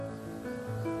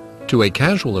To a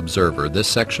casual observer, this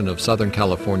section of Southern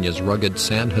California's rugged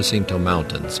San Jacinto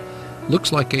Mountains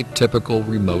looks like a typical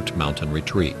remote mountain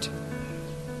retreat.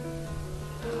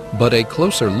 But a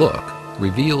closer look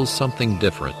reveals something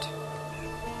different.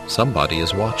 Somebody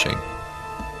is watching.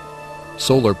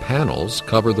 Solar panels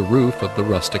cover the roof of the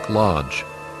rustic lodge.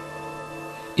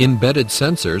 Embedded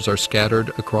sensors are scattered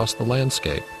across the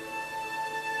landscape.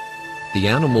 The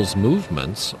animals'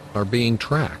 movements are being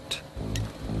tracked.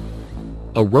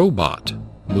 A robot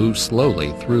moves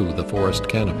slowly through the forest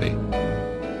canopy.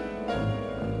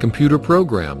 Computer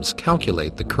programs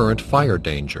calculate the current fire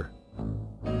danger.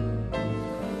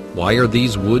 Why are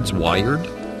these woods wired?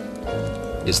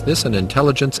 Is this an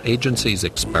intelligence agency's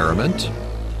experiment,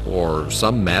 or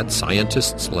some mad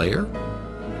scientist's lair?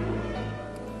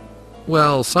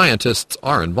 Well, scientists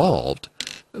are involved,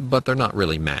 but they're not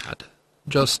really mad.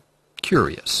 Just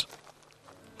curious.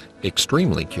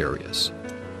 Extremely curious.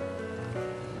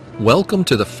 Welcome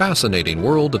to the fascinating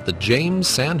world of the James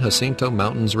San Jacinto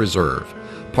Mountains Reserve,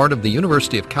 part of the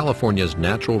University of California's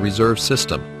Natural Reserve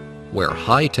System, where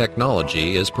high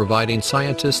technology is providing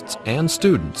scientists and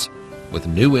students with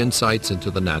new insights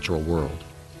into the natural world.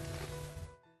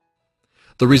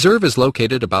 The reserve is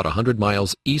located about 100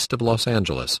 miles east of Los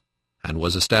Angeles and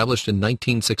was established in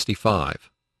 1965.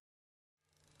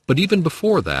 But even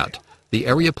before that, the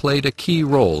area played a key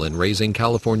role in raising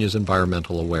California's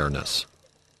environmental awareness.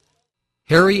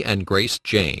 Harry and Grace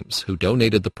James, who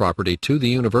donated the property to the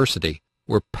university,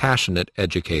 were passionate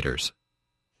educators.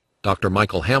 Dr.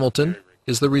 Michael Hamilton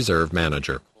is the reserve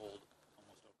manager.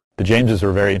 The Jameses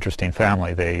are a very interesting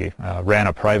family. They ran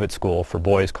a private school for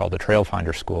boys called the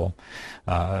Trailfinder School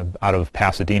out of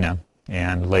Pasadena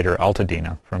and later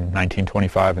Altadena from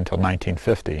 1925 until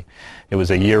 1950. It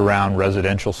was a year-round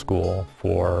residential school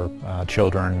for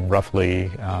children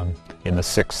roughly in the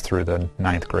 6th through the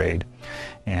 9th grade.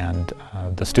 And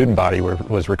the student body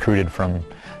was recruited from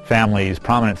families,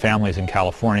 prominent families in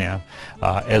California,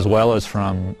 as well as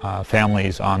from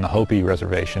families on the Hopi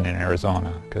Reservation in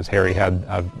Arizona, because Harry had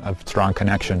a strong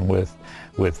connection with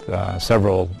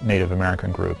several Native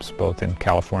American groups, both in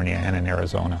California and in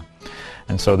Arizona.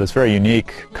 And so this very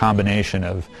unique combination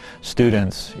of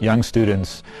students, young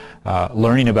students,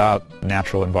 learning about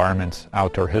natural environments,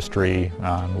 outdoor history,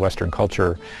 Western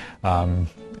culture,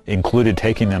 included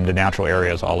taking them to natural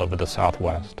areas all over the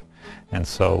Southwest. And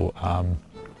so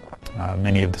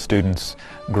many of the students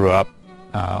grew up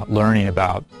learning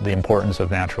about the importance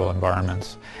of natural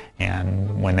environments.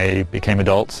 And when they became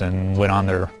adults and went on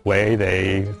their way,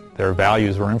 their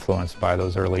values were influenced by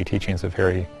those early teachings of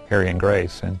Harry and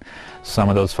Grace. And some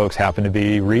of those folks happened to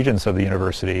be regents of the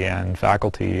university and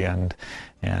faculty and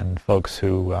folks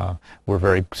who were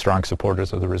very strong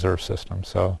supporters of the reserve system.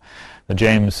 So the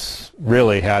James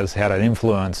really has had an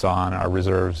influence on our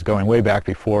reserves going way back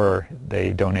before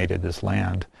they donated this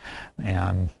land.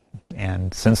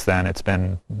 And since then, it's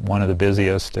been one of the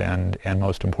busiest and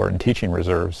most important teaching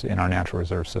reserves in our natural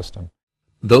reserve system.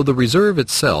 Though the reserve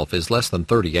itself is less than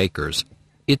 30 acres,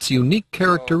 its unique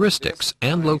characteristics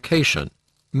and location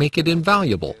make it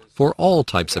invaluable for all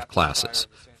types of classes,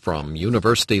 from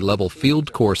university-level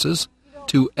field courses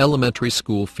to elementary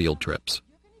school field trips.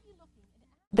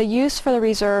 The use for the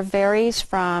reserve varies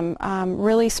from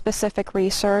really specific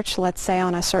research, let's say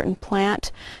on a certain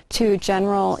plant, to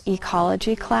general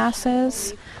ecology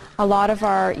classes. A lot of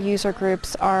our user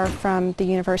groups are from the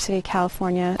University of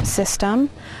California system,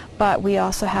 but we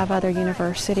also have other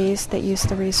universities that use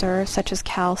the reserve, such as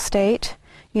Cal State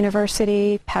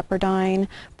University, Pepperdine,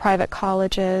 private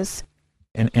colleges.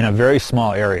 In a very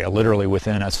small area, literally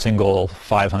within a single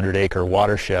 500-acre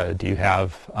watershed, you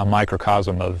have a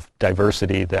microcosm of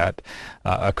diversity that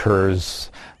occurs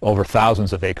over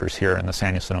thousands of acres here in the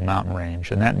San Jacinto Mountain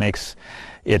Range, and that makes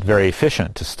it very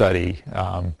efficient to study,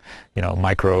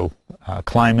 microclimate,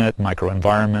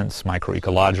 microenvironments,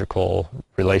 microecological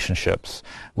relationships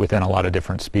within a lot of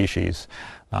different species.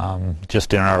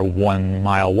 Just in our 1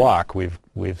 mile walk, we've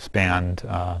spanned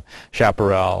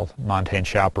chaparral, montane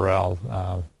chaparral,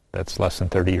 that's less than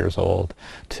 30 years old,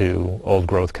 to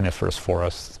old-growth coniferous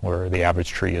forests where the average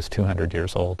tree is 200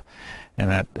 years old.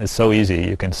 And that is so easy.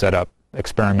 You can set up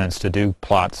experiments to do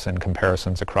plots and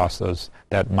comparisons across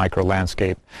that micro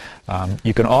landscape.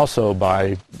 You can also,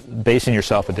 by basing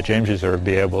yourself at the James Reserve,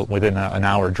 be able, within an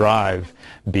hour drive,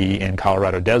 be in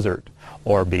Colorado Desert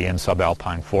or be in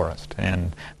subalpine forest.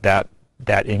 And that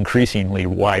increasingly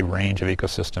wide range of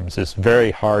ecosystems is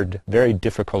very hard, very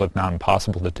difficult, if not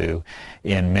impossible to do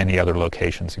in many other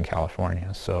locations in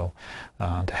California. So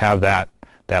to have that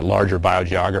larger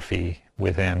biogeography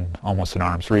within almost an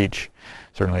arm's reach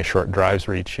certainly a short drive's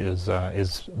reach is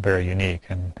very unique,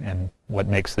 and what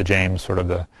makes the James sort of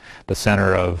the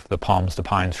center of the Palms to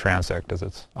Pines transect, as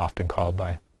it's often called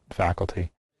by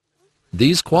faculty.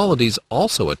 These qualities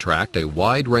also attract a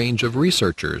wide range of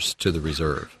researchers to the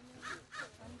reserve.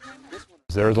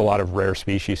 There's a lot of rare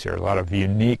species here, a lot of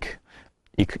unique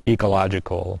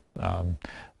ecological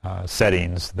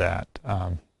settings that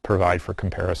provide for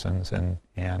comparisons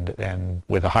and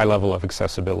with a high level of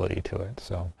accessibility to it.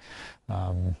 So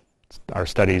our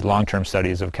studies, long-term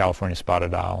studies of California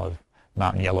spotted owl, of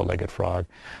mountain yellow-legged frog,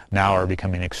 now are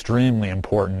becoming extremely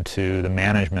important to the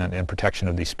management and protection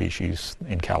of these species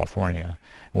in California.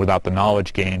 Without the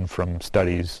knowledge gained from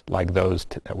studies like those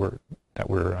that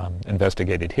were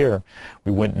investigated here,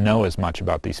 we wouldn't know as much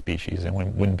about these species, and we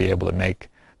wouldn't be able to make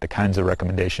the kinds of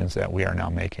recommendations that we are now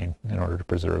making in order to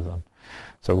preserve them.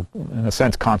 So in a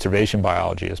sense, conservation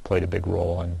biology has played a big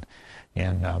role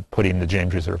in putting the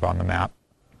James Reserve on the map.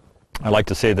 I like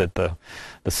to say that the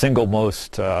single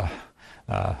most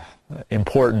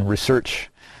important research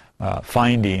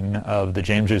finding of the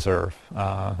James Reserve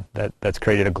that's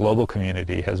created a global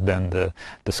community has been the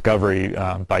discovery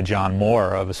by John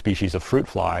Moore of a species of fruit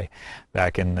fly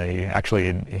back in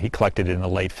he collected it in the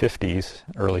late 50s,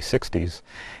 early 60s,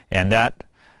 and that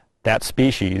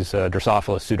species,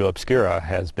 Drosophila pseudoobscura,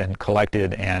 has been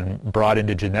collected and brought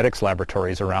into genetics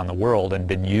laboratories around the world and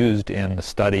been used in the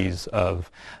studies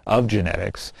of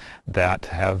genetics that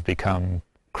have become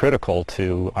critical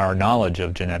to our knowledge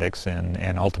of genetics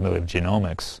and ultimately of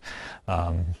genomics.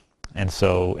 And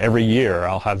so every year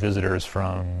I'll have visitors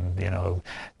from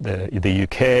the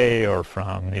UK or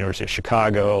from the University of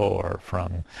Chicago or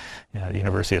from the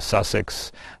University of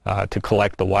Sussex to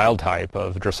collect the wild type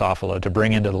of Drosophila to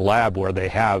bring into the lab where they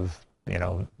have,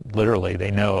 literally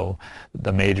they know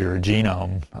the major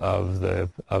genome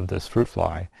of this fruit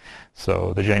fly.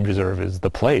 So the James Reserve is the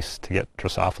place to get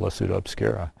Drosophila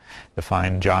pseudoobscura, to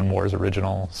find John Moore's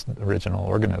original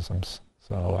organisms.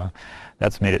 So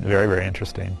that's made it very, very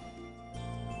interesting.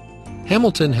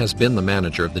 Hamilton has been the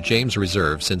manager of the James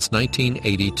Reserve since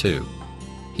 1982.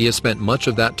 He has spent much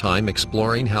of that time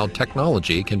exploring how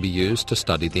technology can be used to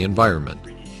study the environment.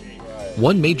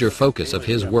 One major focus of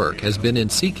his work has been in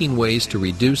seeking ways to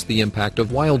reduce the impact of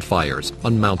wildfires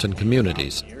on mountain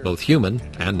communities, both human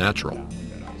and natural.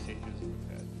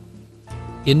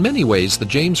 In many ways, the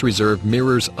James Reserve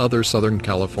mirrors other Southern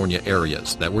California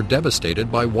areas that were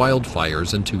devastated by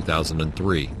wildfires in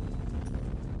 2003.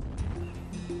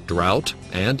 Drought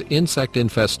and insect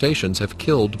infestations have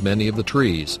killed many of the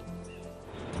trees,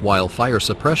 while fire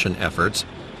suppression efforts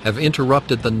have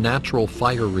interrupted the natural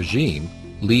fire regime,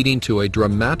 leading to a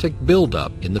dramatic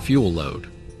buildup in the fuel load.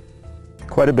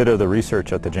 Quite a bit of the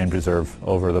research at the James Reserve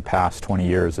over the past 20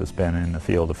 years has been in the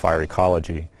field of fire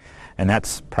ecology, and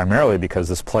that's primarily because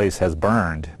this place has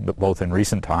burned, both in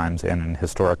recent times and in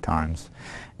historic times,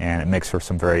 and it makes for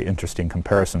some very interesting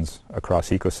comparisons across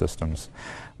ecosystems.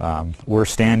 We're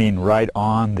standing right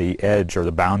on the edge or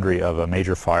the boundary of a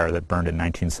major fire that burned in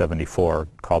 1974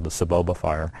 called the Saboba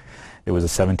Fire. It was a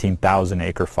 17,000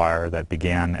 acre fire that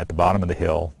began at the bottom of the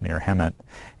hill near Hemet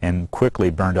and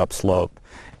quickly burned upslope,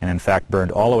 and in fact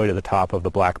burned all the way to the top of the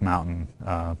Black Mountain,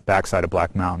 backside of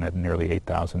Black Mountain at nearly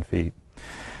 8,000 feet.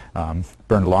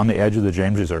 Burned along the edge of the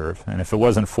James Reserve, and if it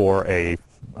wasn't for a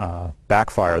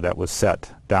backfire that was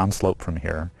set downslope from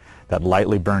here that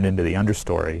lightly burned into the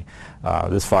understory,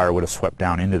 this fire would have swept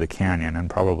down into the canyon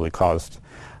and probably caused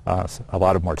a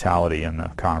lot of mortality in the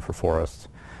conifer forests.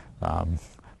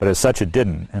 But as such it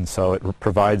didn't, and so it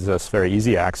provides us very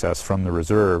easy access from the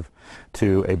reserve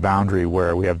to a boundary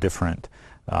where we have different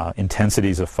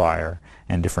intensities of fire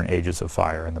and different ages of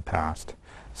fire in the past.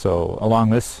 So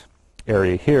along this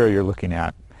area here you're looking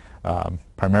at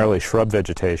primarily shrub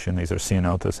vegetation. These are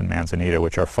Ceanothus and Manzanita,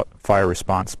 which are fire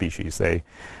response species. They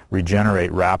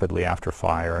regenerate rapidly after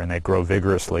fire and they grow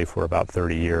vigorously for about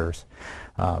 30 years.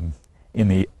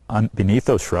 Beneath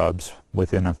those shrubs,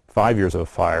 within 5 years of a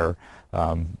fire,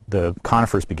 the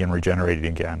conifers begin regenerating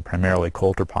again, primarily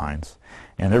coulter pines,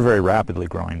 and they're very rapidly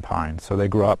growing pines, so they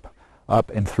grow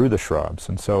up and through the shrubs,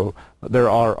 and so there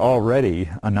are already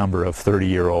a number of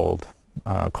 30-year-old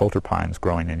coulter pines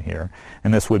growing in here,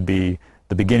 and this would be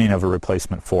the beginning of a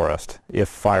replacement forest if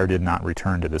fire did not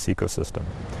return to this ecosystem.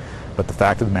 But the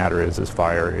fact of the matter is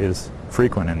fire is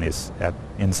frequent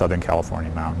in Southern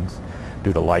California mountains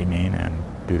due to lightning and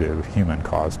due to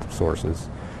human-caused sources.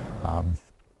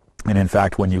 And in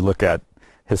fact, when you look at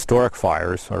historic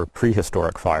fires or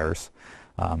prehistoric fires,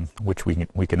 which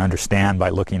we can understand by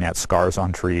looking at scars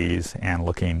on trees and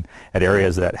looking at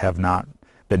areas that have not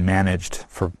been managed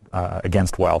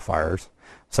against wildfires,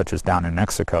 such as down in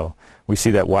Mexico, we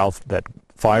see that that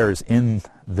fires in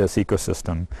this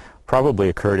ecosystem probably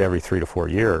occurred every 3 to 4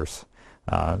 years,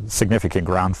 significant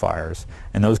ground fires.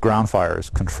 And those ground fires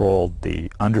controlled the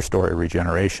understory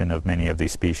regeneration of many of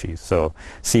these species. So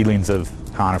seedlings of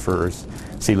conifers,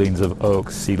 seedlings of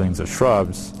oaks, seedlings of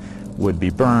shrubs would be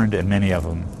burned, and many of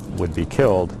them would be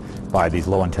killed by these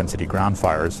low-intensity ground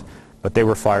fires. But they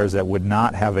were fires that would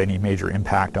not have any major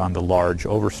impact on the large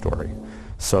overstory.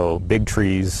 So big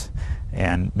trees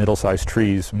and middle-sized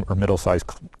trees or middle-sized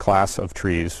class of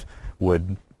trees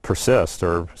would persist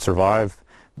or survive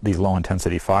these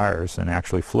low-intensity fires and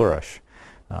actually flourish.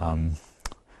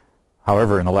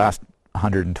 However, in the last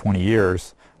 120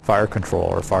 years, fire control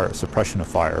or fire suppression of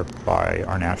fire by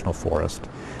our national forest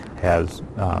has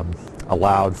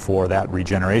allowed for that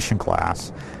regeneration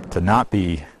class to not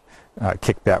be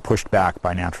pushed back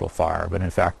by natural fire, but in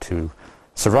fact to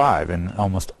survive, and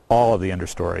almost all of the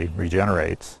understory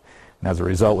regenerates. And as a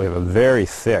result, we have a very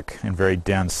thick and very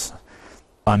dense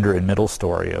under and middle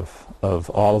story of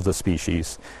all of the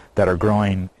species that are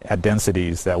growing at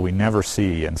densities that we never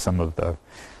see in some of the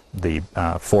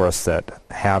forests that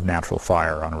have natural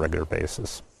fire on a regular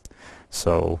basis.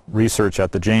 So research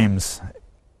at the James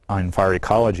on fire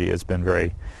ecology has been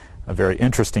a very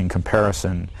interesting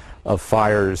comparison of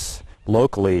fires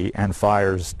locally and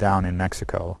fires down in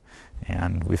Mexico.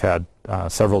 And we've had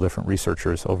several different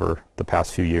researchers over the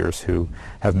past few years who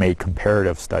have made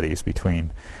comparative studies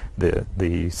between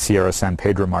the Sierra San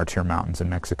Pedro Martir Mountains in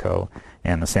Mexico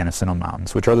and the San Jacinto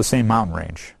Mountains, which are the same mountain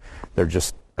range. They're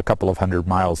just a couple of 100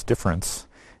 miles difference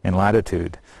in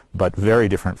latitude, but very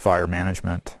different fire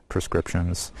management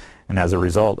prescriptions, and as a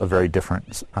result, a very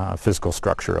different physical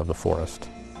structure of the forest.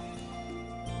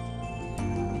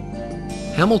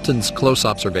 Hamilton's close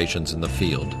observations in the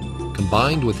field,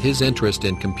 combined with his interest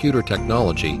in computer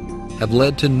technology, have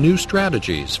led to new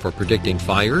strategies for predicting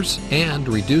fires and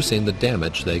reducing the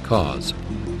damage they cause.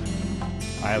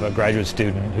 I have a graduate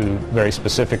student who very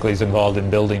specifically is involved in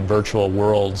building virtual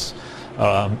worlds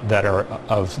that are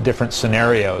of different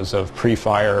scenarios of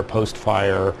pre-fire,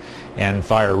 post-fire, and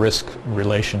fire risk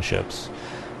relationships.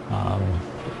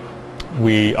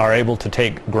 We are able to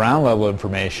take ground level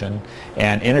information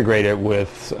and integrate it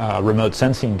with remote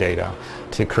sensing data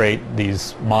to create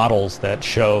these models that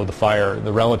show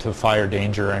the relative fire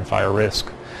danger and fire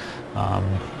risk.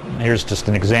 Here's just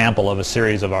an example of a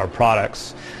series of our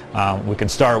products. We can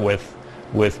start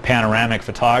with panoramic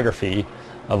photography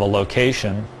of a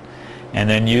location, and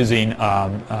then using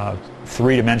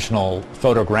three-dimensional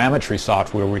photogrammetry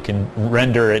software, we can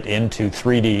render it into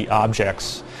 3D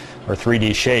objects or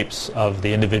 3D shapes of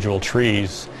the individual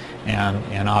trees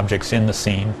and objects in the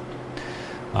scene.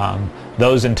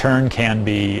 Those in turn can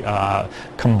be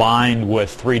combined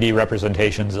with 3D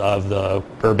representations of the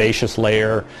herbaceous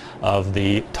layer, of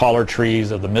the taller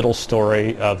trees, of the middle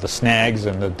story, of the snags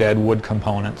and the dead wood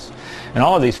components. And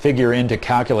all of these figure into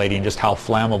calculating just how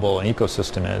flammable an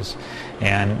ecosystem is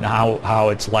and how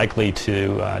it's likely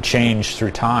to change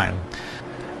through time.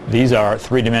 These are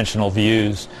three-dimensional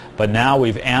views, but now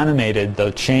we've animated the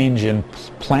change in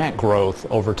plant growth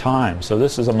over time. So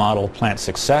this is a model of plant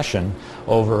succession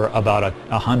over about a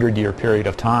 100-year period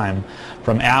of time,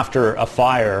 from after a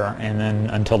fire and then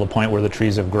until the point where the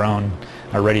trees have grown,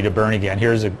 are ready to burn again.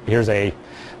 Here's a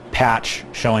patch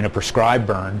showing a prescribed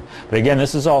burn. But again,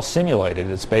 this is all simulated.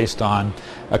 It's based on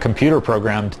a computer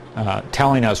program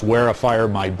telling us where a fire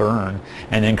might burn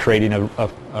and then creating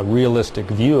a realistic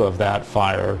view of that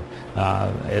fire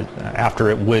after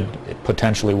it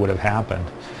potentially would have happened.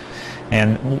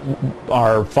 And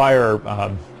our fire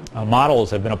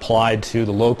models have been applied to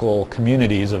the local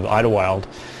communities of Idlewild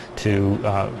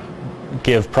to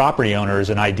give property owners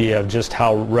an idea of just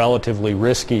how relatively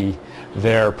risky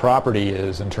their property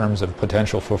is in terms of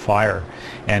potential for fire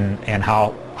and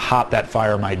how hot that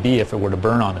fire might be if it were to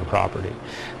burn on their property.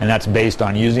 And that's based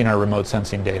on using our remote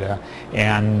sensing data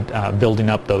and building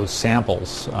up those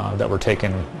samples that were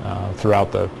taken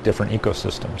throughout the different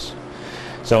ecosystems.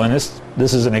 So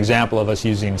this is an example of us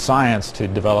using science to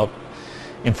develop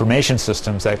information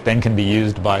systems that then can be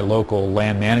used by local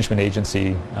land management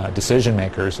agency decision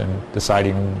makers in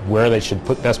deciding where they should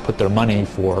best put their money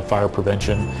for fire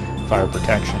prevention, fire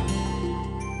protection.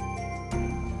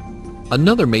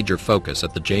 Another major focus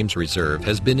at the James Reserve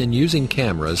has been in using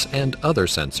cameras and other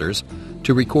sensors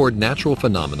to record natural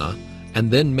phenomena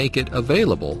and then make it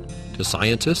available to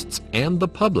scientists and the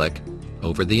public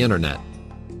over the internet.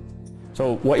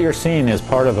 So what you're seeing is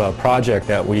part of a project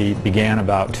that we began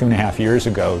about 2.5 years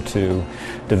ago to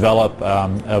develop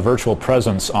a virtual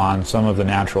presence on some of the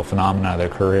natural phenomena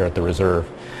that occur here at the reserve.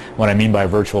 What I mean by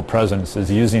virtual presence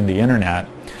is using the internet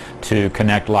to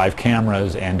connect live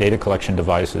cameras and data collection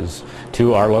devices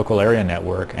to our local area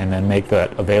network and then make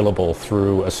that available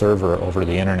through a server over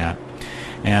the internet.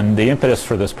 And the impetus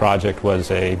for this project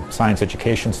was a science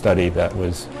education study that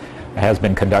has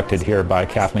been conducted here by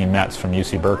Kathleen Metz from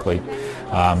UC Berkeley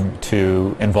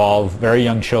to involve very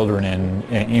young children in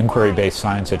inquiry-based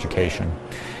science education.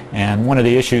 And one of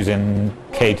the issues in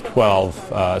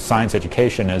K-12 science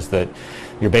education is that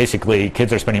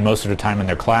kids are spending most of their time in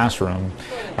their classroom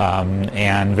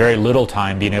and very little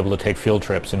time being able to take field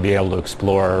trips and be able to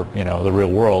explore, the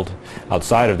real world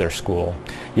outside of their school.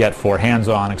 Yet for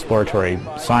hands-on exploratory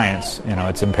science,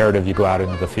 it's imperative you go out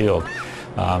into the field.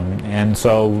 And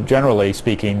so generally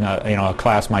speaking, a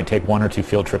class might take 1 or 2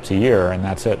 field trips a year, and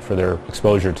that's it for their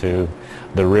exposure to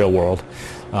the real world.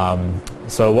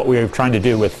 So what we're trying to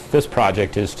do with this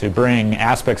project is to bring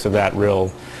aspects of that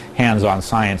real hands-on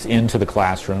science into the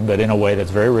classroom, but in a way that's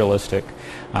very realistic,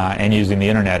 and using the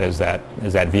internet as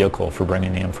that vehicle for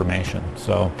bringing the information.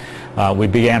 So we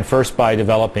began first by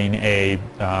developing a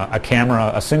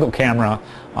single camera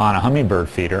on a hummingbird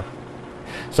feeder.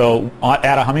 So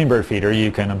at a hummingbird feeder, you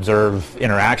can observe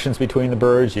interactions between the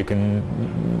birds. You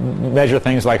can measure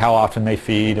things like how often they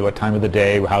feed, what time of the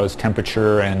day, how is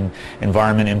temperature and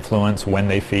environment influence when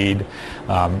they feed.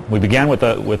 We began with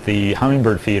the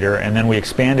hummingbird feeder, and then we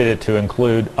expanded it to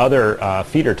include other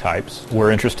feeder types.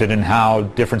 We're interested in how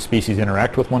different species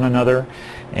interact with one another,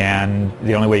 and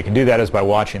the only way you can do that is by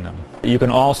watching them. You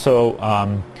can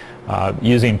also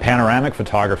using panoramic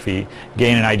photography,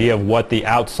 gain an idea of what the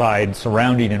outside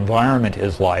surrounding environment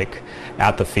is like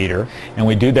at the feeder. And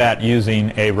we do that using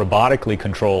a robotically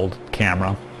controlled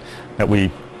camera that we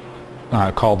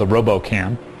call the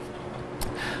RoboCam.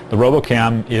 The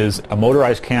RoboCam is a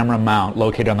motorized camera mount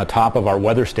located on the top of our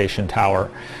weather station tower,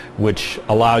 which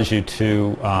allows you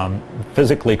to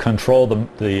physically control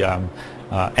the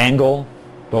angle,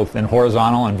 both in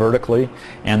horizontal and vertically,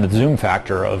 and the zoom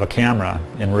factor of a camera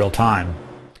in real time.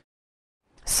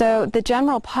 So the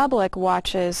general public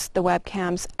watches the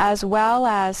webcams, as well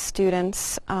as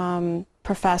students,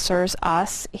 professors,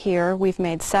 us here. We've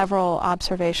made several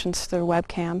observations through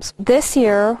webcams. This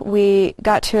year we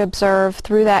got to observe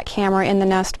through that camera in the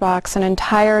nest box an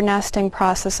entire nesting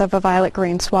process of a violet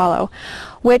green swallow,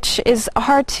 which is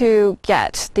hard to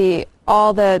get,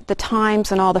 all the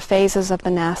times and all the phases of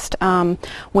the nest.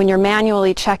 When you're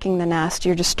manually checking the nest,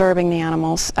 you're disturbing the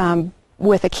animals.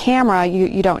 With a camera,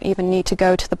 you don't even need to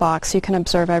go to the box. You can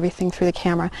observe everything through the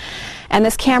camera. And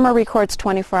this camera records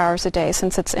 24 hours a day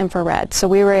since it's infrared. So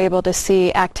we were able to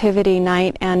see activity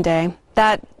night and day.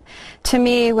 That, to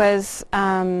me, was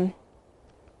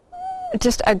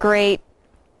just a great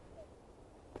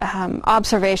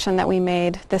observation that we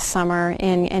made this summer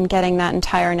in getting that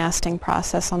entire nesting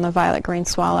process on the violet green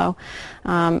swallow.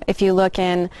 If you look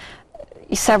in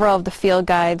several of the field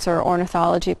guides or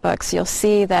ornithology books, you'll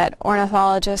see that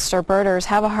ornithologists or birders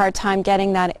have a hard time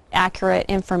getting that accurate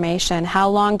information. How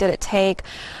long did it take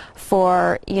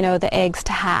for the eggs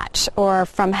to hatch, or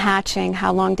from hatching,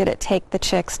 how long did it take the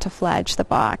chicks to fledge the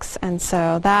box? And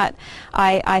so that,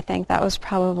 I think that was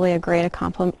probably a great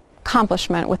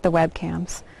accomplishment with the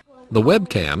webcams. The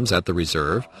webcams at the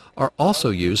reserve are also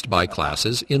used by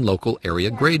classes in local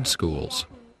area grade schools.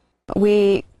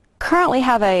 We currently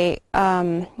have a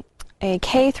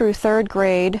K through 3rd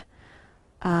grade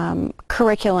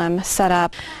curriculum set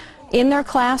up. In their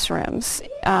classrooms,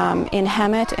 in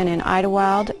Hemet and in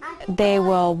Idlewild, they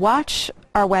will watch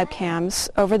our webcams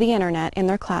over the internet in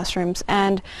their classrooms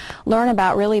and learn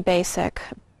about really basic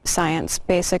science,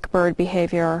 basic bird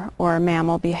behavior or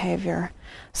mammal behavior.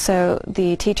 So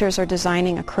the teachers are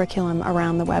designing a curriculum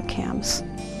around the webcams.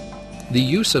 The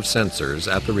use of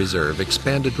sensors at the reserve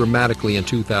expanded dramatically in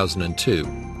 2002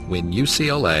 when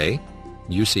UCLA,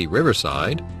 UC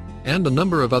Riverside, and a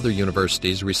number of other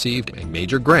universities received a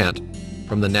major grant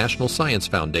from the National Science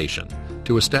Foundation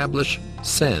to establish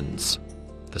CENS,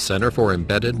 the Center for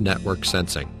Embedded Network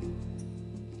Sensing.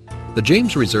 The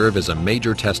James Reserve is a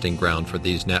major testing ground for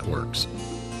these networks.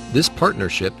 This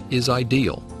partnership is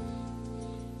ideal.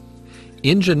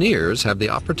 Engineers have the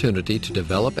opportunity to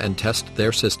develop and test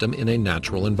their system in a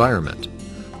natural environment,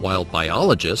 while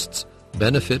biologists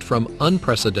benefit from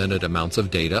unprecedented amounts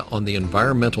of data on the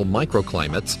environmental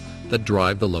microclimates that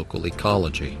drive the local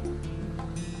ecology.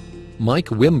 Mike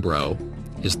Wimbrow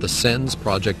is the CENS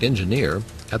project engineer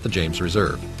at the James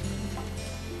Reserve.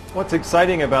 What's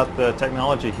exciting about the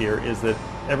technology here is that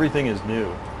everything is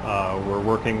new. We're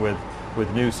working with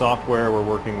new software, we're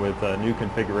working with new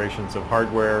configurations of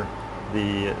hardware.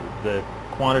 The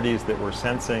quantities that we're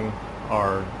sensing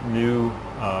are new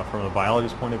from a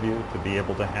biologist point of view to be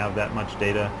able to have that much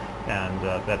data and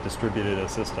that distributed a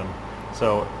system.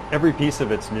 So every piece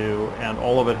of it's new, and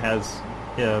all of it has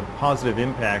a positive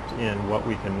impact in what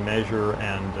we can measure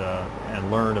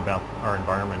and learn about our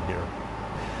environment here.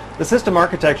 The system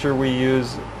architecture we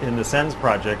use in the SENS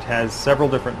project has several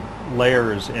different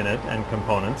layers in it and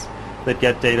components that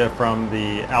get data from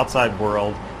the outside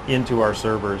world into our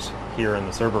servers here in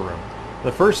the server room.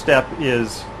 The first step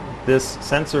is this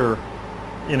sensor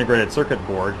integrated circuit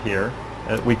board here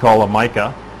that we call a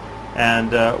MICA,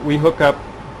 and we hook up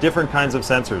different kinds of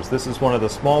sensors. This is one of the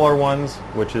smaller ones,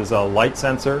 which is a light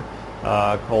sensor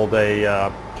called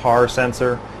a PAR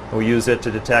sensor. We use it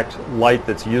to detect light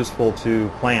that's useful to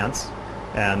plants,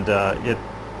 and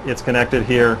it's connected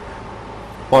here.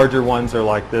 Larger ones are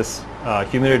like this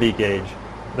humidity gauge.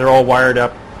 They're all wired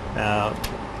up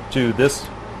to this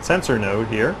sensor node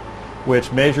here,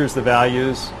 which measures the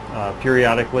values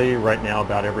periodically, right now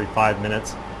about every 5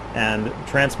 minutes, and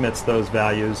transmits those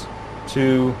values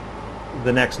to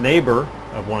the next neighbor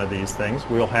of one of these things.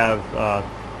 We'll have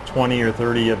 20 or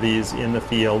 30 of these in the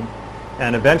field,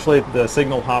 and eventually the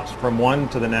signal hops from one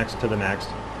to the next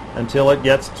until it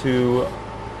gets to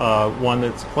one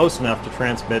that's close enough to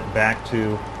transmit back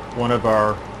to one of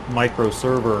our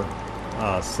microserver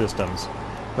systems.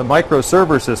 The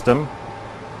microserver system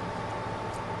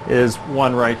is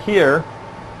one right here,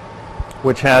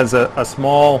 which has a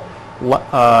small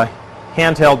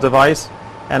handheld device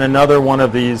and another one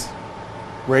of these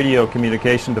radio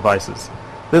communication devices.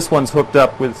 This one's hooked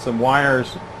up with some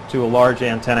wires to a large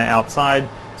antenna outside,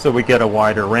 so we get a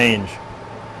wider range.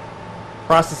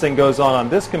 Processing goes on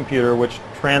this computer, which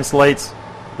translates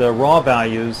the raw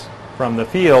values from the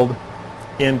field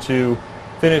into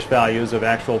finished values of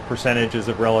actual percentages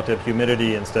of relative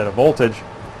humidity instead of voltage.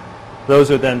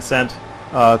 Those are then sent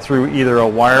through either a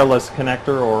wireless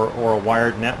connector or a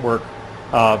wired network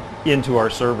into our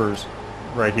servers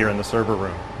right here in the server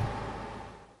room.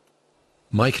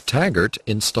 Mike Taggart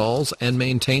installs and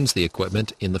maintains the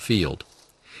equipment in the field.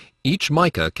 Each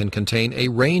MICA can contain a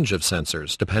range of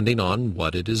sensors depending on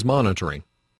what it is monitoring.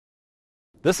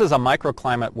 This is a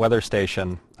microclimate weather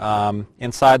station.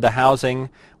 Inside the housing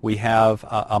we have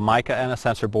a MICA and a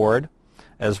sensor board,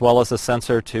 as well as a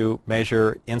sensor to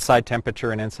measure inside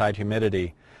temperature and inside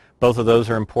humidity. Both of those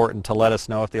are important to let us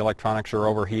know if the electronics are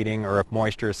overheating or if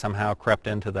moisture has somehow crept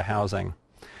into the housing.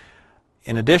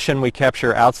 In addition, we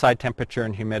capture outside temperature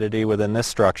and humidity within this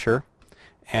structure,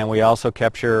 and we also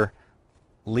capture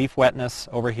leaf wetness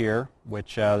over here,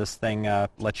 which this thing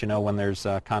lets you know when there's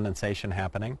condensation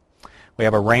happening. We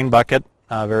have a rain bucket,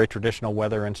 a very traditional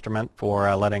weather instrument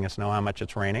for letting us know how much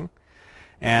it's raining.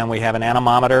 And we have an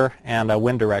anemometer and a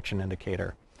wind direction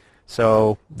indicator.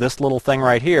 So this little thing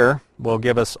right here will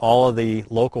give us all of the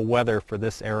local weather for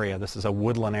this area. This is a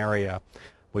woodland area.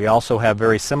 We also have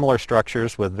very similar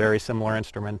structures with very similar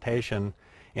instrumentation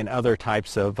in other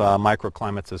types of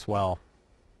microclimates as well.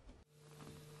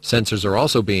 Sensors are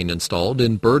also being installed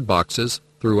in bird boxes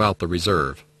throughout the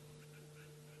reserve.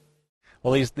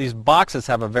 Well, these boxes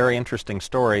have a very interesting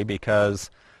story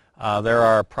because there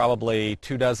are probably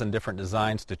 24 different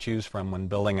designs to choose from when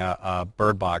building a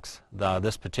bird box.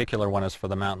 This particular one is for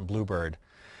the mountain bluebird.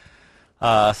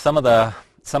 Some of the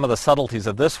subtleties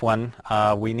of this one,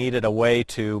 we needed a way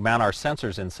to mount our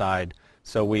sensors inside.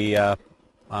 So we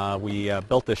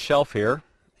built this shelf here,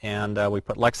 and we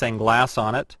put Lexan glass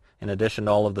on it in addition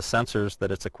to all of the sensors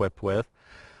that it's equipped with.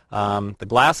 The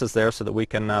glass is there so that we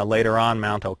can later on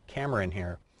mount a camera in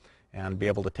here and be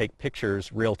able to take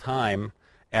pictures real time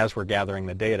as we're gathering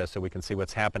the data, so we can see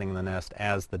what's happening in the nest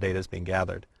as the data is being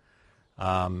gathered.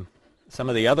 Some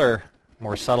of the other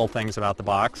more subtle things about the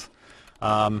box,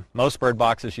 most bird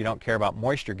boxes you don't care about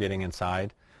moisture getting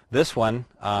inside. This one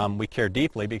we care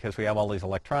deeply because we have all these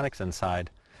electronics inside,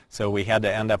 so we had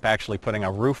to end up actually putting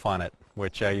a roof on it,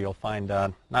 which you'll find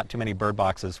not too many bird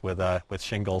boxes with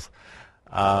shingles.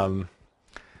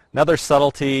 Another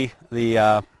subtlety,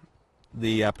 the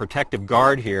protective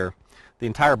guard here. The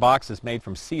entire box is made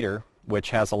from cedar, which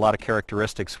has a lot of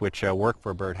characteristics which work for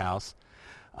a birdhouse.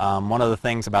 One of the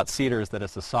things about cedar is that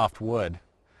it's a soft wood.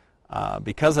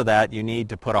 Because of that, you need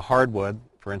to put a hardwood,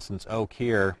 for instance oak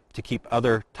here, to keep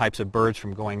other types of birds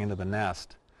from going into the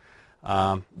nest.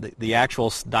 The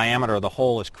actual diameter of the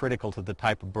hole is critical to the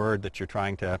type of bird that you're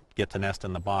trying to get to nest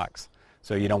in the box.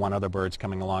 So you don't want other birds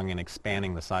coming along and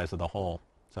expanding the size of the hole.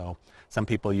 So some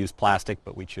people use plastic,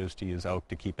 but we choose to use oak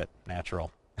to keep it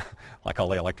natural, like all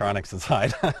the electronics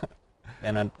inside.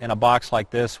 In a box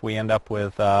like this, we end up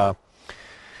with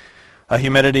a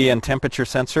humidity and temperature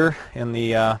sensor in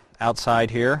the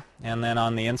outside here, and then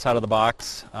on the inside of the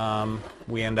box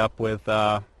we end up with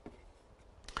a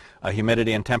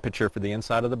humidity and temperature for the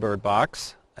inside of the bird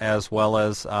box, as well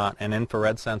as an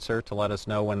infrared sensor to let us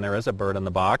know when there is a bird in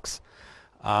the box.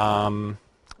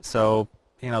 So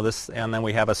this, and then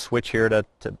we have a switch here to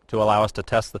allow us to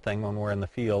test the thing when we're in the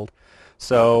field.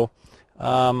 So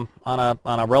on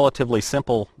a relatively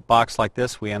simple box like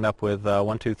this, we end up with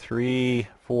 1, 2, 3,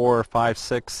 4, 5,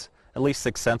 6, at least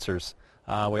 6 sensors.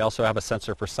 We also have a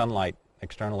sensor for sunlight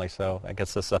externally, so that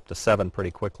gets us up to 7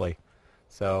 pretty quickly.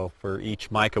 So for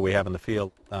each mica we have in the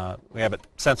field, we have it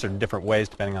censored in different ways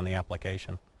depending on the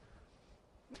application.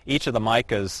 Each of the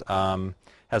micas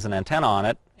has an antenna on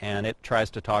it, and it tries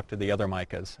to talk to the other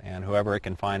micas, and whoever it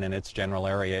can find in its general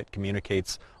area, it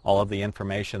communicates all of the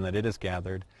information that it has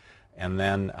gathered, and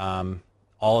then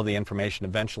all of the information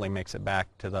eventually makes it back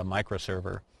to the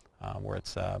microserver, where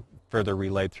it's further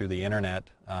relayed through the internet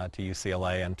to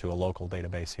UCLA and to a local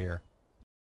database here.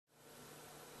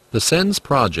 The SENS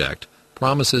project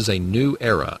promises a new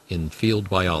era in field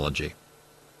biology.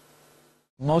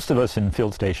 Most of us in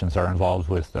field stations are involved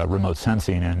with remote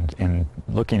sensing and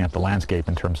looking at the landscape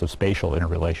in terms of spatial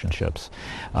interrelationships.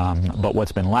 But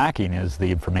what's been lacking is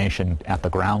the information at the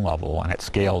ground level and at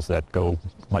scales that go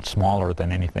much smaller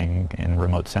than anything in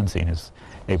remote sensing is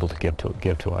able to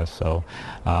give to us. So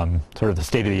sort of the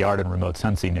state of the art in remote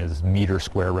sensing is meter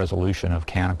square resolution of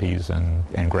canopies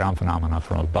and ground phenomena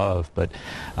from above. But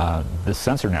this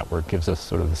sensor network gives us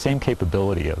sort of the same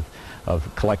capability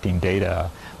of collecting data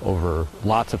over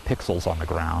lots of pixels on the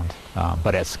ground,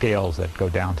 but at scales that go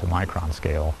down to micron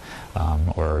scale,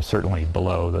 or certainly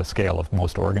below the scale of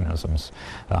most organisms.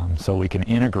 So we can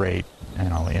integrate,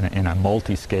 in a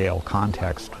multi-scale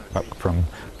context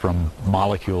from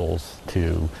molecules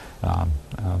to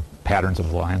patterns of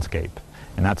the landscape.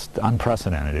 And that's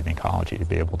unprecedented in ecology, to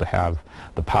be able to have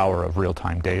the power of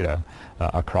real-time data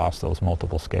across those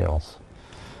multiple scales.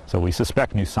 So we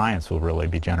suspect new science will really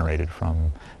be generated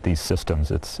from these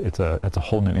systems. It's a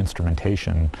whole new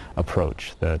instrumentation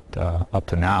approach that up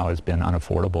to now has been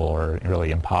unaffordable or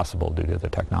really impossible due to the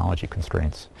technology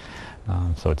constraints.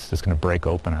 So it's just going to break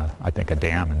open, I think, a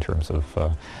dam in terms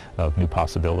of new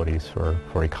possibilities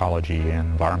for ecology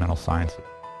and environmental science.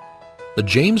 The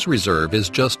James Reserve is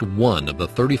just one of the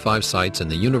 35 sites in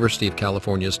the University of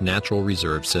California's Natural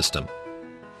Reserve System.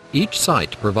 Each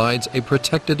site provides a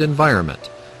protected environment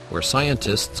where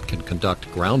scientists can conduct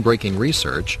groundbreaking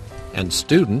research and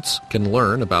students can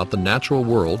learn about the natural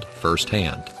world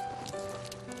firsthand.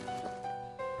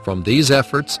 From these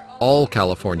efforts, all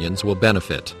Californians will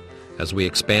benefit as we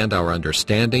expand our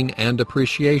understanding and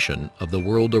appreciation of the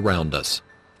world around us,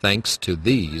 thanks to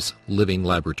these living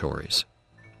laboratories.